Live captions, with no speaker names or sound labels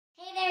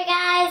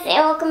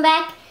and welcome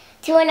back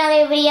to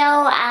another video.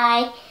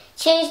 I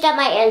changed up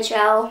my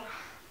intro.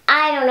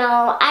 I don't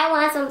know, I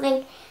want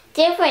something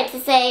different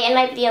to say in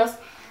my videos.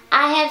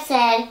 I have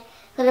said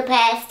for the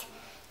past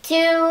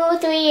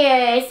 2-3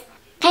 years,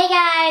 hey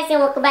guys, and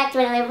welcome back to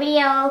another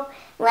video.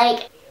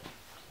 Like,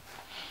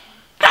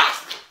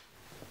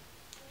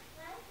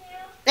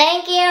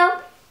 thank you.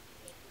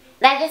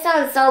 That just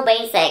sounds so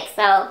basic,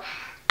 so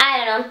I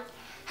don't know.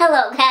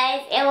 Hello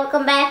guys, and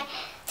welcome back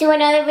to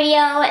another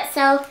video.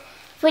 So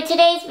for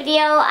today's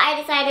video, I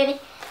decided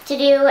to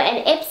do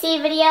an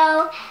ipsy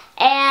video,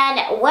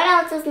 and what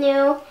else is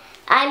new?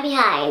 I'm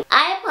behind.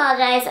 I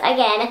apologize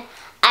again.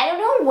 I don't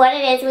know what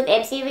it is with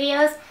ipsy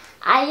videos.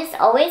 I just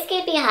always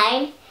get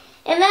behind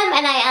in them,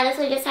 and I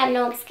honestly just have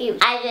no excuse.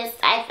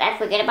 I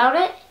forget about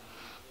it,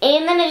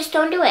 and then I just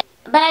don't do it.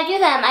 But I do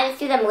them, I just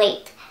do them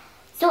late.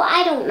 So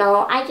I don't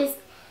know, I just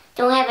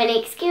don't have any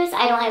excuse.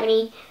 I don't have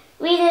any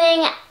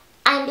reasoning.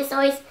 I'm just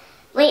always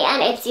late on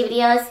ipsy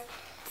videos.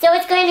 So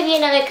it's going to be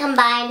another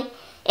combined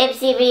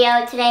ipsy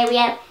video. Today we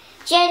have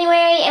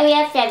January and we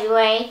have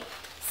February.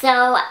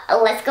 So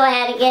let's go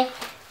ahead and get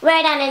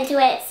right on into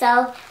it.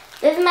 So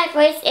this is my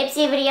first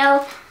ipsy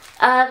video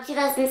of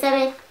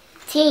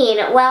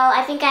 2017. Well,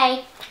 I think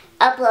I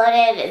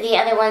uploaded the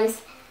other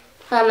ones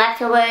from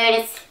October,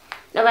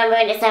 November,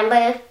 and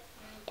December,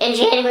 and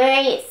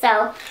January.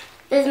 So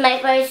this is my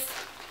first,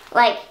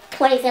 like,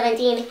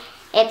 2017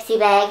 ipsy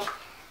bag.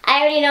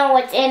 I already know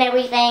what's in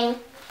everything,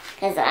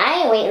 because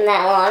I ain't waiting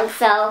that long.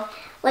 So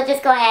let's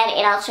just go ahead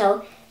and I'll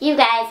show you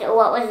guys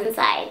what was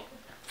inside.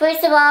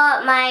 First of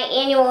all, my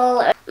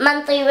annual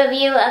monthly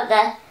review of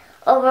the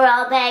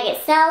overall bag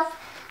itself.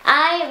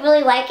 I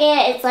really like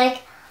it. It's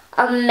like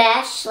a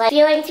mesh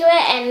feeling to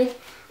it, and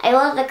I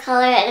love the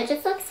color, and it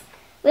just looks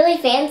really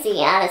fancy,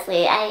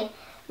 honestly. I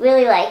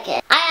really like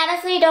it. I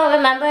honestly don't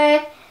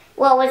remember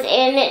what was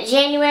in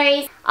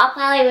January's. I'll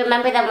probably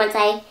remember them once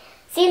I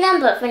see them,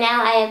 but for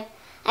now I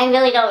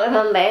really don't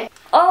remember.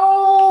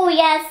 Oh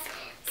yes,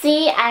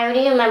 see, I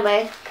already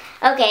remember.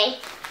 Okay,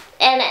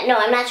 and no,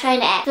 I'm not trying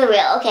to act for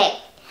real. Okay,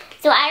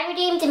 so I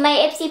redeemed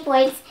my ipsy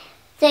points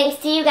thanks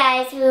to you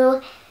guys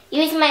who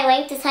used my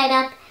link to sign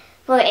up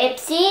for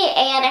ipsy,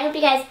 and I hope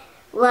you guys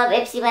love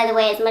ipsy, by the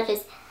way, as much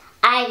as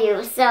I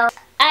do. So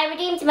I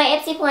redeemed my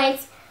ipsy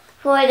points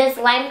for this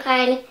Lime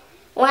Crime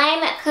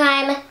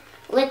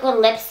liquid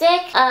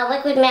lipstick,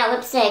 liquid matte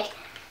lipstick.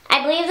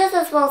 I believe this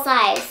is full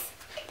size.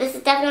 This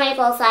is definitely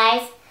full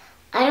size.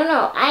 I don't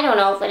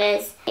know if it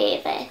is.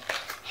 If it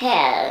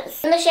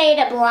has. In the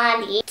shade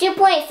Blondie,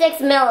 2.6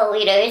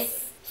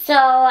 milliliters. So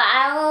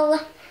I'll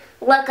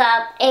look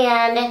up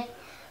and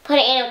put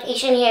an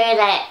annotation here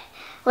that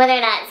whether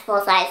or not it's full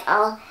size.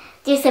 I'll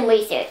do some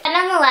research. But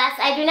nonetheless,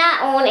 I do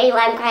not own a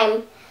Lime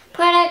Crime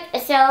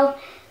product, so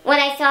when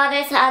I saw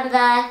this on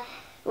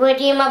the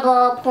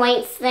redeemable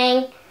points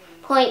thing,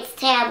 points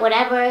tab,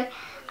 whatever,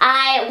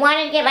 I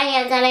wanted to get my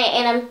hands on it,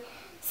 and I'm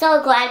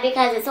so glad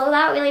because it sold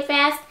out really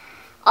fast.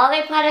 All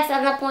their products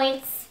on the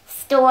points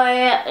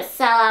store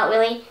sell out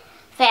really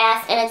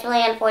fast, and it's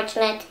really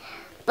unfortunate.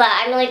 But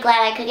I'm really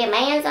glad I could get my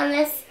hands on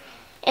this.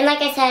 And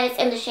like I said, it's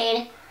in the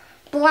shade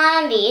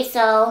Blondie,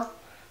 so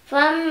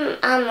from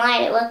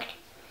online it looked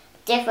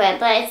different,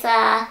 but it's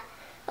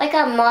like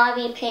a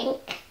mauve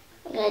pink.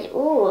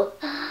 Ooh,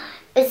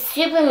 it's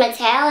super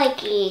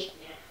metallic-y.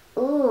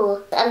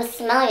 Ooh, I'm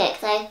smelling it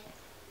because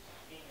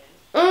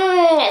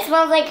it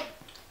smells like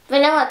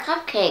vanilla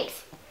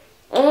cupcakes.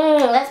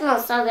 That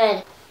smells so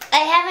good. I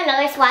have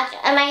another swatch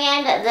on my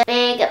hand. The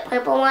big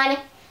purple one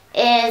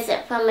is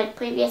from a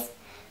previous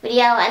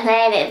video, and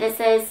then this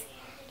is,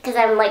 because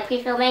I'm like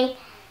pre-filming,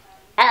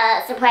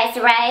 surprise,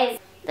 surprise.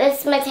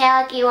 This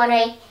metallic-y one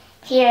right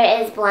here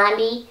is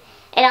Blondie,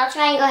 and I'll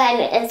try and go ahead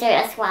and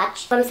insert a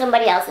swatch from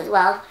somebody else as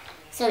well,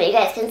 so that you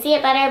guys can see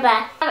it better.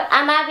 But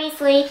I'm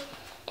obviously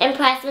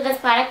impressed with this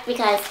product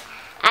because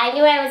I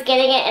knew I was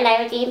getting it, and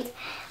I redeemed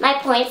my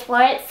points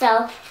for it.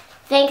 So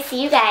thanks to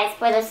you guys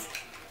for this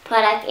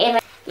product and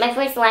my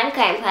first Lime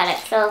Crime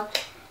product. So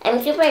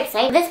I'm super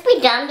excited. This be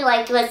done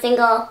to do a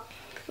single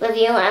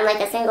review on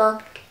a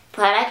single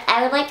product.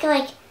 I would like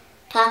to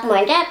talk more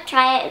in depth,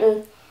 try it,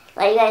 and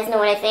let you guys know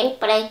what I think.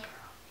 But I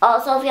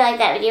also feel like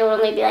that video will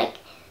only be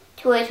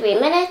 2 or 3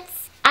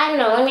 minutes. I don't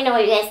know. Let me know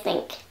what you guys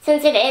think,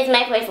 since it is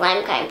my first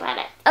Lime Crime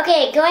product.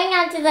 Okay, going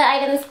on to the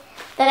items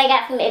that I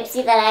got from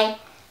ipsy that I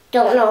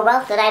don't know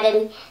about, that I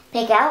didn't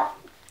pick out.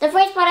 The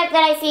first product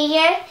that I see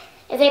here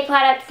is a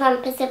product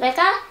from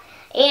Pacifica,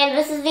 and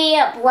this is the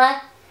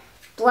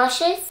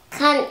Blushes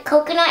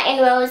Coconut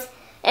and Rose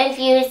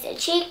Infused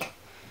Cheek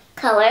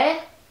Color,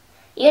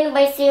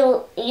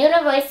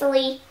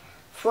 universally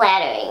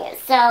flattering.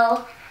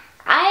 So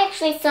I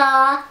actually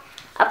saw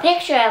a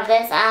picture of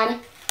this on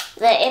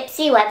the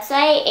ipsy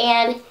website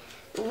and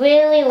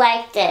really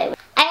liked it.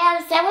 I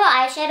have several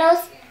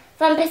eyeshadows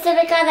from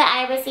Pacifica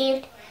that I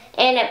received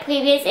in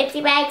previous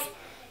ipsy bags,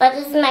 but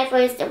this is my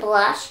first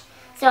blush.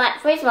 So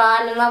first of all,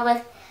 I'm in love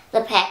with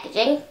the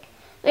packaging.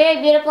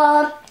 Very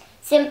beautiful,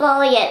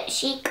 simple yet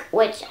chic,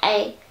 which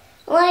I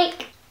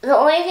like. The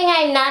only thing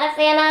I'm not a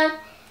fan of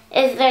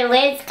is their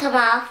lids come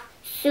off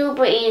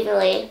super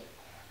easily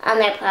on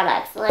their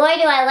products. Boy,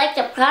 do I like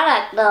the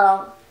product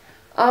though.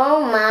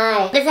 Oh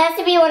my. This has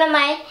to be one of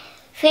my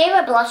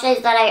favorite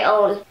blushes that I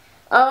own.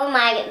 Oh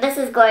my, this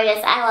is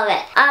gorgeous. I love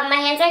it. My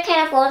hands are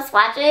kind of full of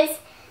swatches,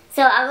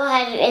 so I'll go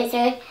ahead and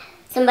insert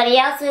somebody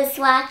else's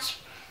swatch.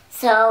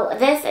 So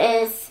this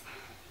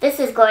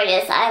is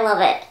gorgeous. I love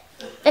it.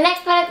 The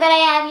next product that I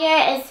have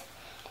here is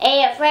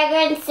a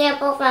fragrance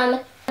sample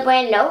from the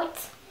brand Note.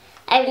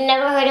 I've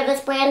never heard of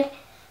this brand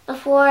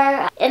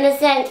before. In the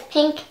scent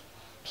Pink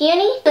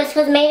Peony. This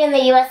was made in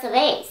the US of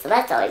A, so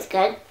that's always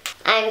good.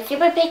 I'm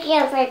super picky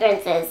on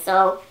fragrances,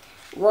 so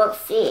we'll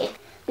see.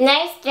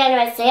 Nice,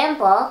 generous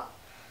sample.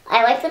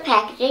 I like the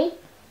packaging.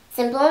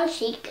 Simple and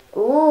chic.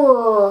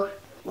 Ooh,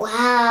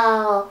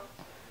 wow.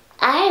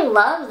 I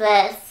love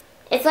this.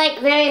 It's like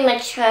very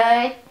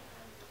mature,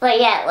 but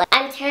yet like,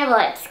 I'm terrible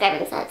at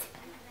describing scents.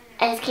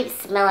 I just keep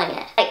smelling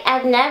it. Like,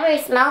 I've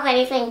never smelled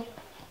anything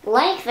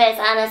like this,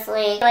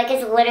 honestly. Like,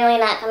 it's literally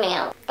not coming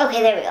out.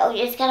 Okay, there we go.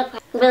 You just gotta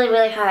press really,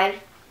 really hard.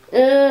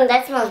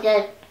 That smells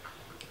good.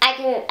 I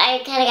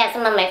kind of got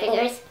some on my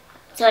fingers,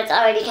 so it's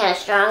already kind of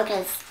strong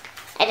because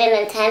I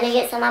didn't intend to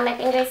get some on my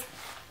fingers,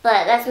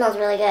 but that smells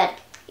really good.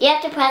 You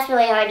have to press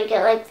really hard to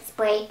get like the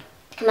spray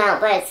to come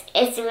out, but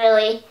it's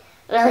really,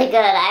 really good.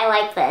 I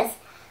like this.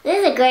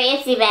 This is a great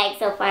Ipsy bag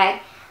so far.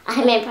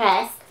 I'm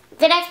impressed.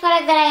 The next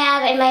product that I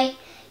have in my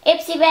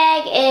Ipsy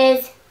bag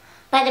is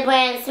by the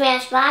brand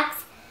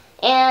Smashbox,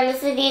 and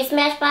this is the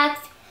Smashbox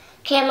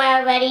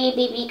Camera Ready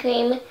BB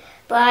Cream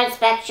Broad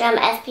Spectrum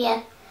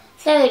SPF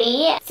 30.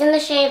 It's in the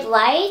shade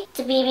Light. It's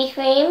a BB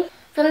cream.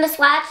 From the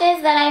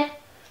swatches that I've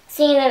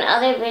seen in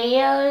other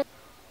videos,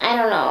 I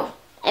don't know.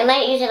 I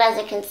might use it as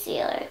a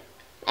concealer.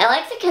 I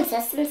like the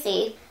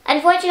consistency.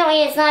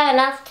 Unfortunately, it's not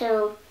enough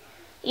to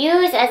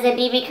use as a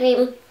BB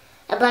cream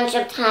a bunch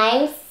of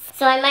times,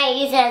 so I might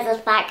use it as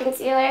a spot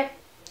concealer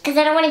because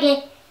I don't want to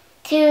get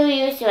too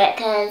used to it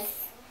because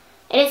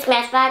it is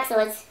Smashbox, so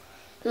it's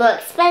more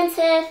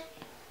expensive,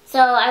 so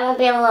I won't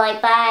be able to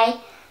like buy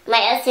my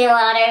Estee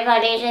Lauder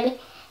foundation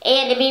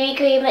and the BB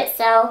cream.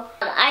 So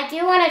I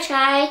do want to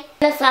try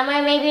in the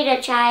summer maybe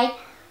to try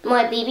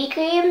more BB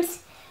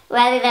creams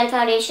rather than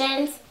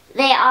foundations.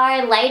 They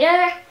are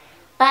lighter,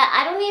 but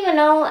I don't even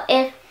know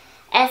if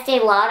Estee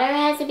Lauder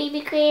has a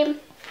BB cream.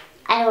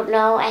 I don't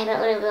know. I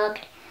haven't really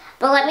looked.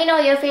 But let me know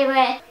your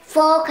favorite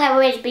full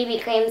coverage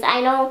BB creams.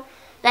 I know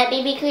that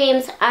BB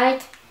creams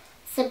aren't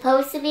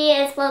supposed to be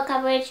as full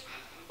coverage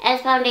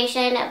as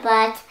foundation,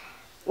 but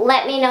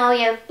let me know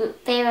your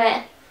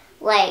favorite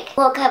like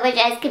full coverage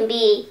as can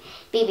be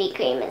BB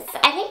creams.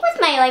 I think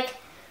with my like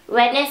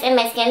redness in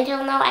my skin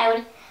tone though, I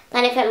would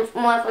benefit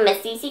more from a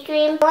CC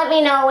cream. Let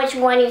me know which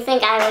one you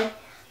think I would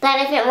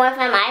benefit more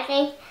from. I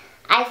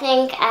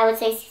think I would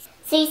say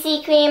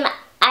CC cream.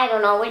 I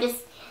don't know, we're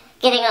just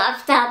getting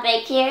off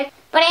topic here.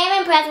 But I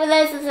am impressed with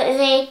this. This is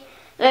a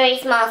very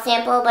small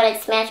sample, but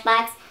it's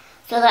Smashbox,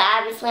 so they're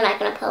obviously not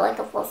going to put like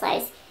a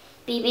full-size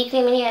BB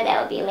cream in here.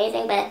 That would be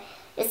amazing, but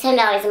it's $10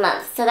 a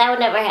month, so that would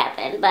never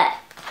happen. But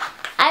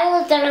I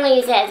will definitely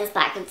use it as a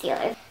spot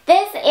concealer.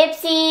 This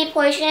Ipsy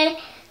portion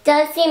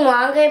does seem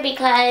longer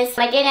because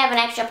I did have an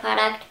extra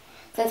product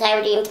since I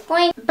redeemed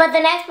points. But the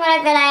next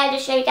product that I have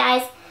to show you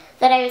guys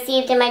that I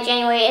received in my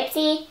January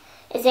Ipsy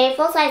is a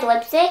full-size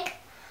lipstick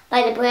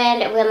by the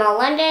brand Rimmel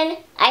London.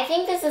 I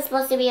think this is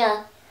supposed to be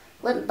a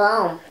lip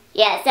balm.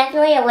 Yeah, it's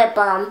definitely a lip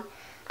balm.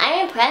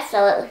 I'm impressed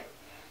though. It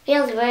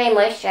feels very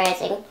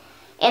moisturizing.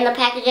 And the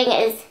packaging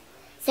is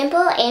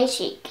simple and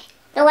chic.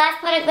 The last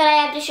product that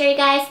I have to show you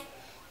guys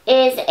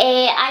is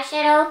a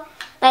eyeshadow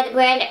by the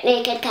brand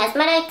Naked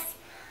Cosmetics.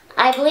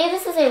 I believe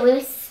this is a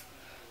loose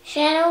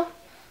shadow.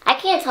 I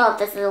can't tell if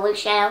this is a loose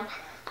shadow.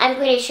 I'm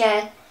pretty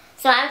sure.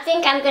 So I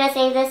think I'm going to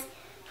save this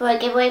for a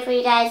giveaway for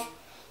you guys,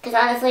 because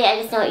honestly I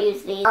just don't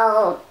use these.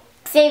 I'll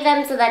save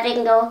them so that they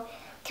can go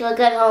to a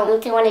good home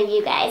to one of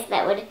you guys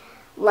that would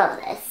love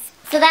this.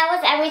 So that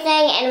was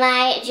everything in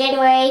my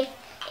January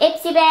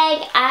Ipsy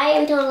bag. I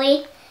am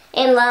totally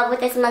in love with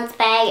this month's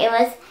bag. It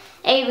was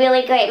a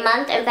really great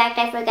month. In fact,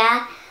 I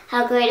forgot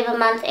how great of a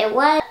month it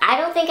was. I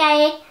don't think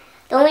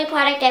the only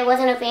product I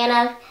wasn't a fan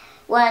of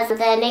was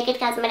the Naked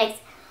Cosmetics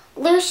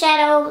loose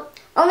shadow,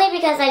 only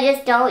because I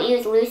just don't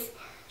use loose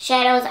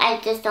shadows. I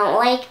just don't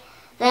like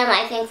them.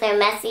 I think they're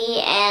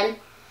messy, and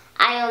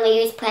I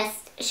only use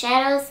pressed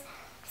shadows,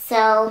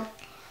 so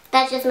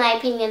that's just my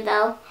opinion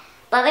though.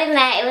 But other than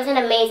that, it was an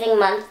amazing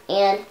month,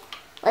 and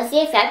let's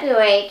see if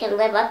February can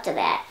live up to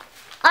that.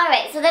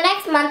 Alright, so the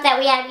next month that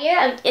we have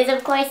here is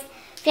of course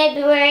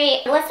February.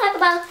 Let's talk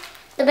about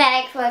the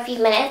bag for a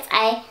few minutes.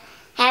 I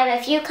have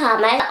a few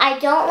comments. I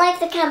don't like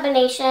the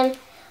combination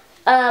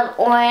of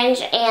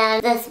orange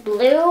and this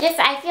blue.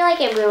 I feel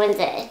like it ruins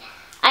it.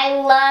 I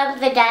love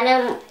the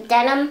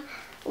denim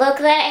look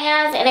that it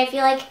has, and I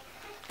feel like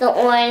the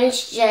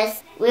orange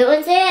just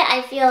ruins it.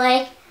 I feel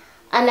like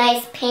a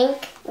nice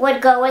pink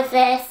would go with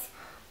this,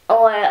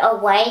 or a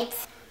white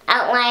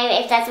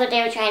outline if that's what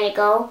they were trying to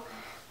go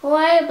for,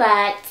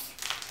 but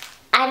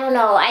I don't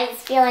know. I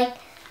just feel like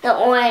the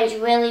orange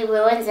really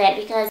ruins it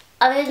because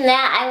other than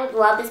that, I would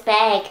love this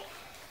bag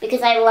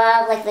because I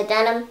love like the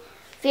denim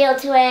feel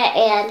to it,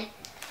 and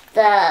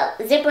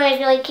the zipper is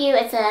really cute.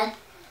 It's a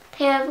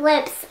pair of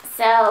lips.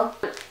 So,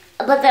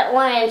 but the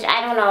orange,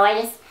 I don't know.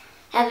 I just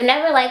have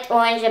never liked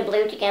orange and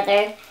blue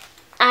together.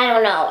 I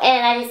don't know,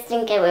 and I just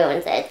think it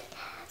ruins it.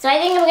 So I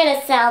think I'm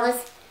gonna sell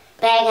this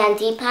bag on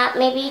Depop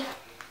maybe.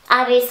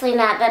 Obviously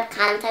not the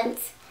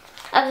contents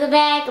of the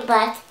bag,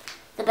 but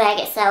the bag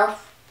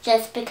itself,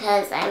 just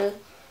because I'm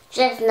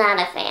just not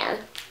a fan.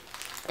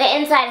 The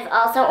inside is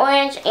also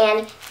orange,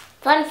 and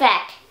fun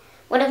fact,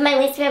 one of my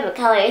least favorite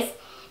colors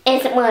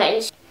is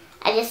orange.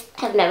 I just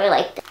have never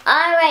liked it.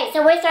 Alright,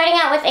 so we're starting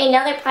out with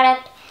another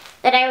product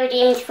that I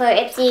redeemed for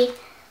Ipsy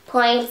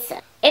points.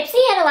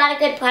 Ipsy had a lot of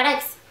good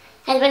products,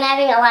 has been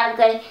having a lot of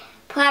good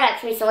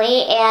products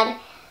recently, and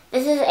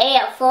this is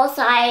a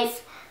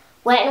full-size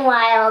Wet n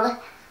Wild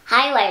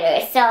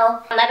highlighter. So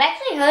I've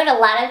actually heard a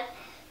lot of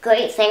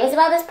great things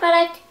about this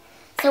product.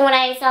 So when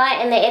I saw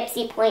it in the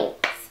Ipsy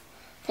points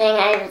thing,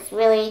 I was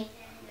really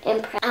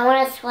impressed. I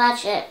want to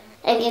swatch it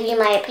and give you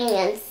my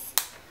opinions.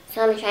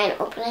 So I'm trying to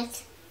open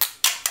it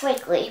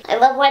quickly. I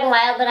love Wet n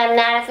Wild, but I'm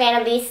not a fan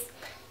of these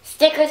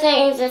sticker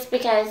things just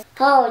because,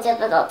 oh,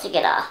 difficult to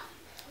get off.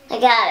 I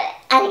got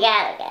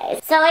it,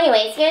 guys. So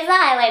anyways, here's the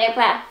highlighter,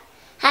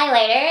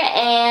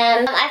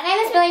 and I find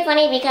this really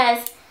funny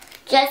because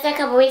just a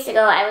couple weeks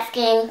ago I was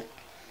asking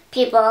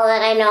people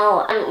that I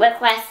know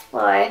requests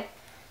for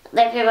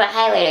their favorite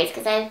highlighters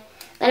because I've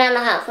been on the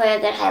hunt for a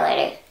good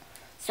highlighter.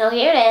 So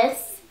here it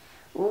is.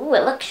 Ooh,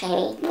 it looks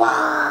shiny.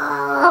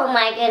 Wow, oh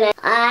my goodness.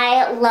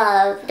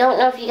 Don't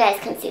know if you guys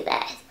can see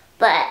that,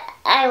 but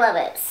I love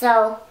it.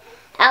 So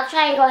I'll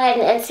try and go ahead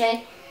and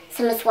insert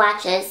some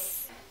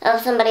swatches of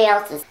somebody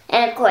else's,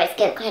 and of course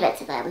give credit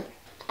to them.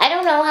 I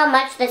don't know how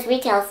much this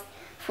retails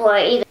for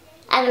either.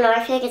 I don't know,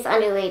 I feel like it's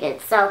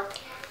underrated, so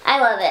I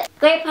love it.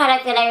 Great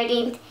product that I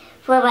redeemed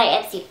for my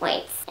Ipsy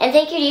points. And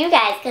thank you to you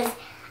guys, because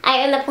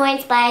I earn the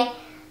points by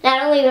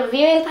not only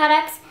reviewing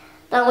products,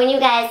 but when you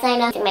guys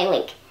sign up to my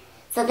link.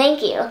 So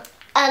thank you.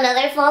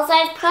 Another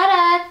full-size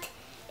product.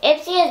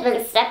 Ipsy has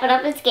been stepping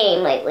up its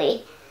game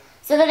lately.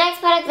 So the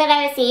next product that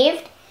I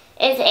received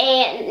is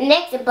a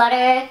NYX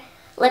Butter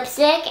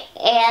lipstick,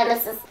 and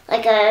this is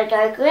like a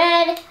dark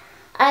red.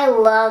 I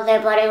love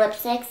their butter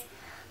lipsticks.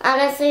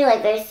 Honestly,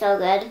 like, they're so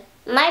good.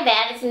 My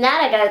bad, it's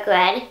not a dark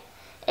red.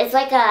 It's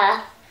like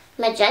a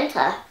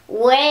magenta.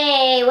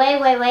 Way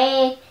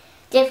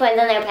different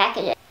than their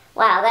packaging.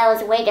 Wow, that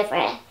was way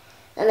different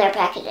than their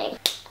packaging.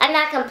 I'm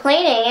not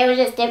complaining, it was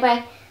just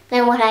different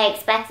than what I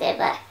expected,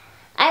 but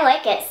I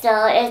like it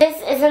still. This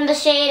is in the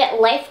shade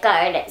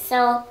Lifeguard,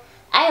 so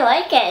I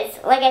like it.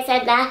 It's, like I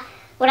said, not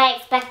what I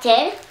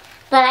expected,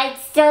 but I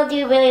still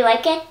do really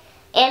like it,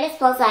 and it's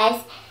full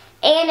size,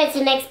 and it's a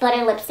NYX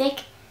Butter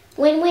lipstick.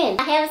 Win-win.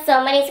 I have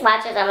so many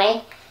swatches on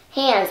my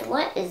hands.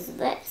 What is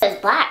this? This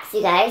is Box,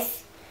 you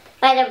guys,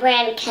 by the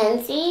brand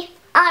Kenzie.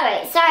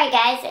 Alright, sorry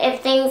guys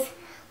if things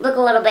look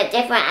a little bit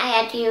different. I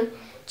had to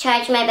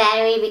charge my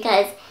battery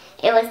because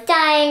it was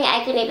dying.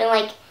 I couldn't even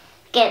like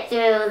get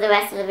through the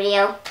rest of the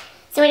video.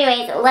 So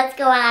anyways, let's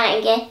go on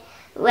and get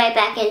right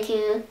back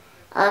into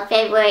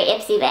February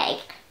Ipsy bag.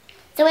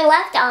 So we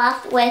left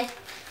off with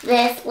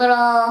this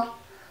little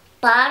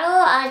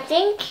bottle, I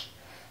think,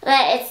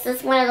 that it's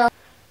just one of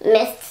those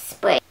mist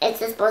spray. It's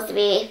just supposed to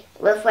be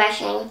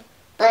refreshing,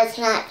 but it's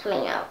not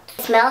coming out.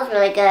 It smells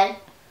really good.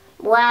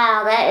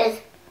 Wow, that is,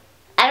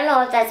 I don't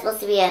know if that's supposed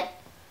to be a,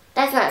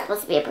 that's not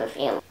supposed to be a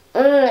perfume.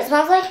 It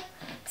smells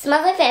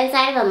like the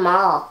inside of a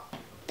mall.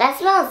 That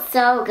smells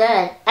so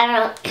good. I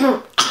don't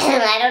know,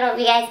 I don't know if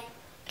you guys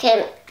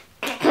can,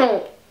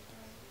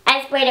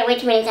 I sprayed it way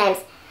too many times.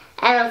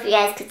 I don't know if you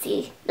guys could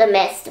see the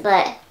mist,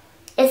 but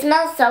it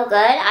smells so good.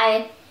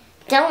 I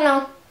don't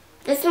know.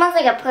 This smells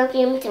like a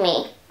perfume to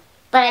me,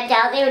 but I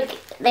doubt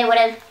they would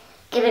have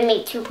given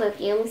me two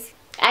perfumes.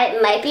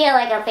 It might be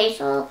like a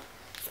facial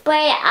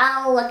spray.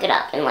 I'll look it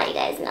up and let you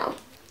guys know.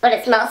 But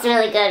it smells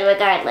really good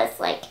regardless.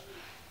 Like,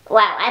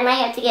 wow, I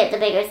might have to get the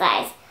bigger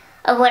size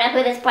of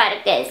whatever this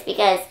product is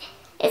because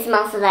it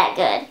smells so that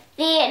good.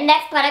 The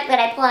next product that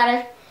I pull out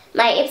of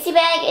my Ipsy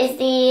bag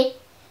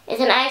is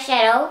an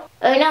eyeshadow.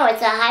 Or no,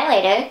 it's a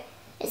highlighter.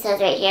 It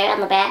says right here on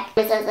the back.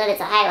 It says that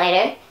it's a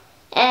highlighter.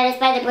 And it's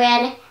by the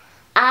brand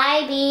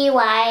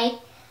IBY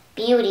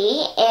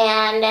Beauty.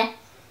 And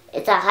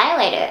it's a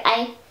highlighter.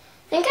 I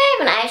think I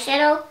have an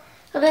eyeshadow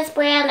from this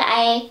brand.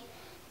 I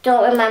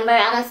don't remember,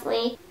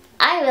 honestly.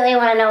 I really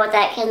want to know what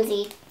that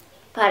Kenzie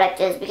product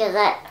is because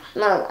that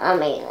smells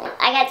amazing.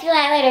 I got two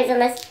highlighters in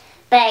this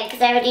bag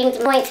because I redeemed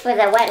some points for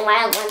the Wet n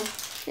Wild one.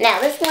 Now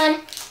this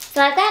one,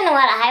 so I've gotten a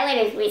lot of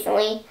highlighters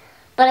recently,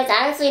 but it's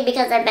honestly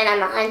because I've been on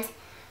the hunt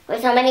for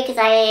so many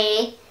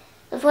because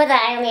before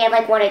that I only had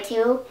like one or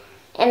two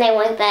and they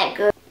weren't that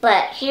good.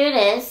 But here it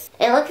is.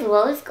 It looks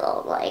rose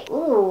gold, like,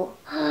 ooh,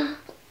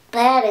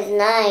 that is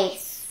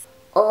nice.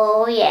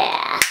 Oh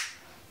yeah,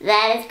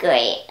 that is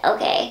great.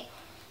 Okay,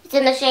 it's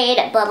in the shade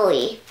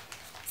Bubbly.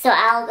 So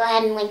I'll go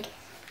ahead and link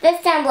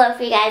this down below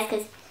for you guys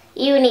because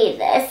you need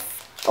this.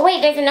 Oh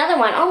wait, there's another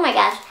one. Oh my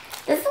gosh,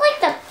 this is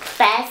like the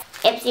best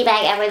Ipsy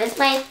bag ever. This is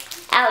my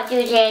out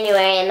through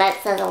January, and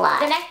that says a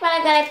lot. The next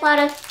product that I pulled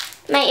out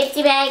of my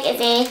Ipsy bag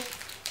is a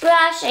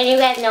brush, and you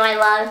guys know I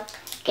love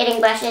getting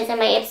brushes in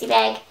my Ipsy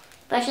bag.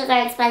 Brushes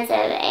are expensive,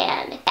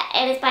 and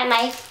it is by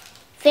my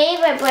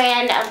favorite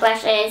brand of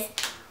brushes,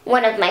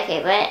 one of my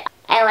favorite.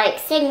 I like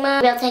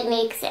Sigma, Real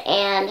Techniques,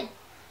 and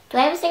do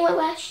I have a Sigma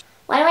brush?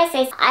 Why do I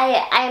say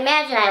I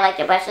imagine I like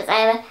their brushes. I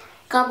have a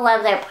couple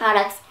of their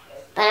products,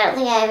 but I don't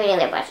think I have any of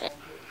their brushes.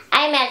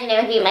 I imagine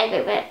it would be my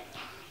favorite.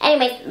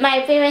 Anyways,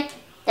 my favorite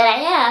that I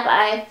have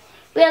are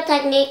Real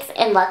Techniques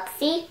and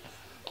Luxie.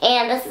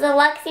 And this is a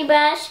Luxie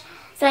brush,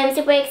 so I'm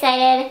super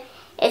excited.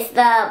 It's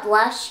the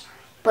blush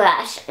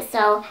brush,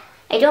 so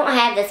I don't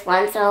have this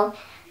one, so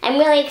I'm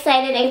really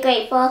excited and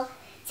grateful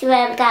to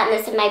have gotten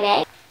this in my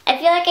bag. I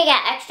feel like I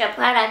got extra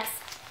products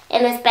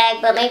in this bag,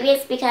 but maybe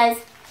it's because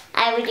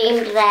I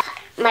redeemed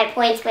my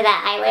points for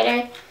that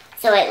highlighter,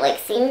 so it like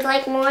seemed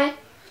like more.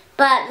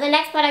 But the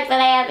next product that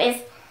I have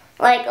is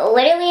like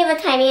literally the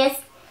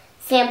tiniest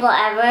sample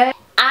ever.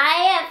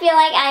 I feel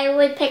like I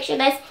would picture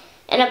this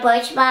in a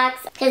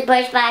Birchbox, because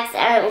Birchbox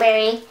aren't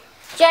very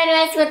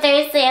generous with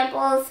their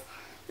samples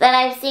that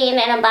I've seen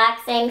in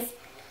unboxings.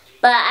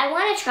 But I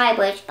want to try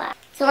Birchbox.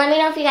 So let me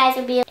know if you guys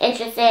would be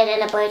interested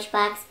in a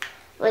Birchbox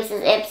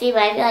versus Ipsy,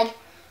 but I feel like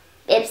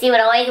Ipsy would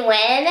always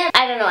win.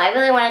 I don't know, I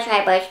really want to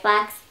try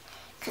Birchbox,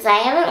 because I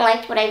haven't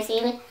liked what I've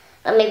seen,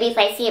 but maybe if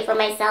I see it for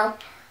myself,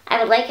 I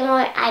would like it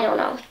more. I don't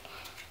know.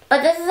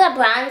 But this is a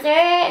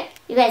bronzer.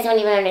 You guys don't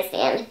even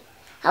understand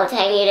how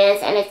tiny it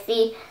is, and it's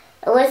the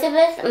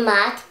Elizabeth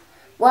Mott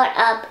What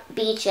Up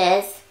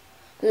Beaches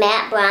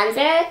matte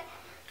bronzer,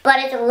 but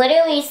it's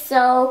literally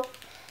so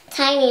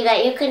tiny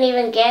that you couldn't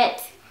even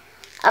get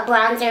a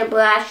bronzer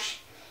brush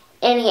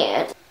in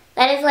here.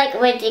 That is like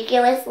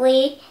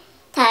ridiculously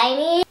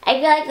tiny. I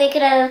feel like they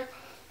could have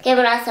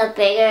given us a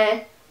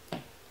bigger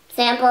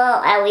sample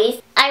at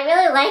least. I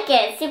really like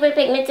it. It's super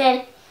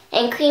pigmented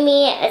and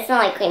creamy. It's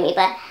not like creamy,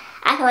 but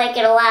I like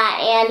it a lot,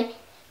 and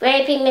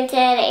very pigmented,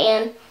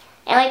 and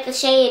I like the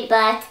shade,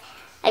 but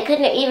I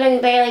couldn't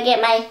even barely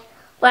get my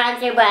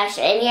bronzer brush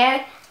in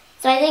here.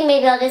 So I think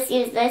maybe I'll just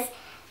use this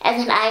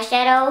as an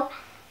eyeshadow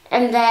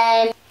and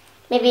then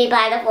maybe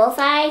buy the full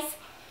size,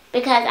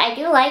 because I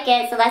do like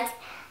it, so that's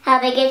how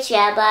they get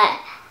you, but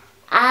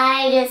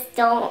I just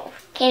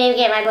can't even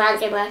get my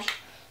bronzer brush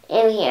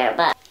in here.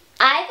 But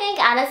I think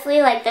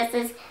honestly, like, this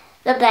is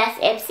the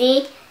best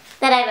Ipsy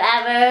that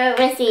I've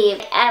ever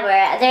received,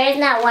 ever. There is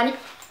not one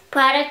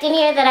product in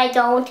here that I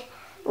don't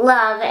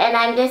love, and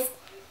I'm just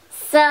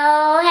so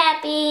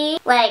happy.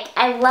 Like,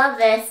 I love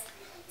this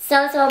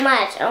so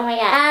much. Oh my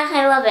god,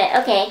 I love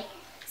it. Okay,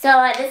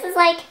 so this is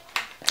like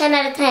 10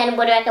 out of 10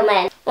 would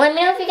recommend. Let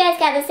me know if you guys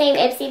got the same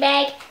Ipsy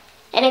bag,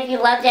 and if you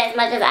loved it as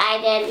much as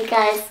I did,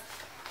 because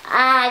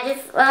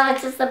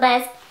it's just the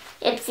best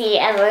Ipsy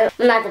ever.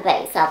 Not the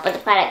bag itself, but the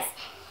products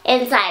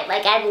inside.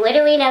 Like, I've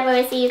literally never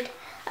received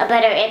a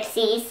better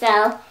Ipsy,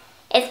 so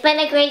it's been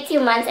a great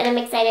 2 months, and I'm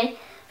excited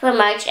for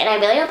March, and I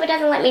really hope it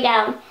doesn't let me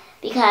down,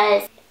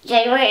 because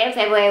January and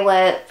February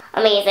were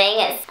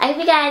amazing. I hope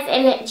you guys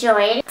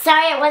enjoyed.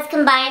 Sorry it was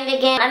combined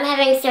again. I'm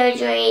having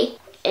surgery.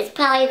 It's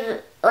probably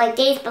like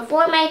days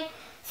before my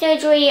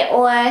surgery,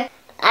 or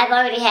I've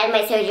already had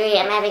my surgery.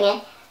 I'm having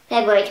it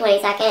February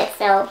 22nd,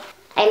 so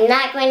I'm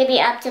not going to be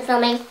up to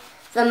filming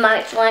the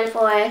March one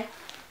for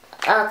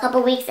a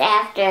couple weeks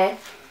after.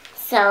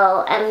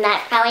 So I'm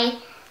probably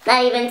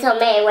not even till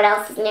May. What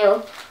else is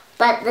new?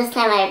 But this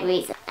time I have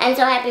reason. I'm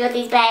so happy with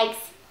these bags.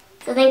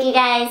 So thank you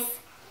guys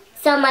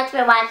so much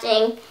for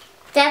watching.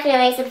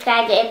 Definitely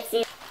subscribe to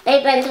Ipsy.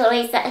 They've been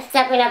totally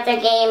stepping up their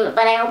game,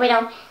 but I hope we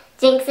don't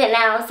jinx it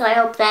now, so I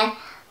hope that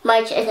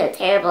March isn't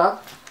terrible.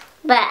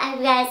 But I hope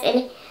you guys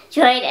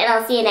enjoyed, and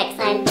I'll see you next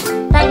time.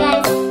 Bye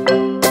guys!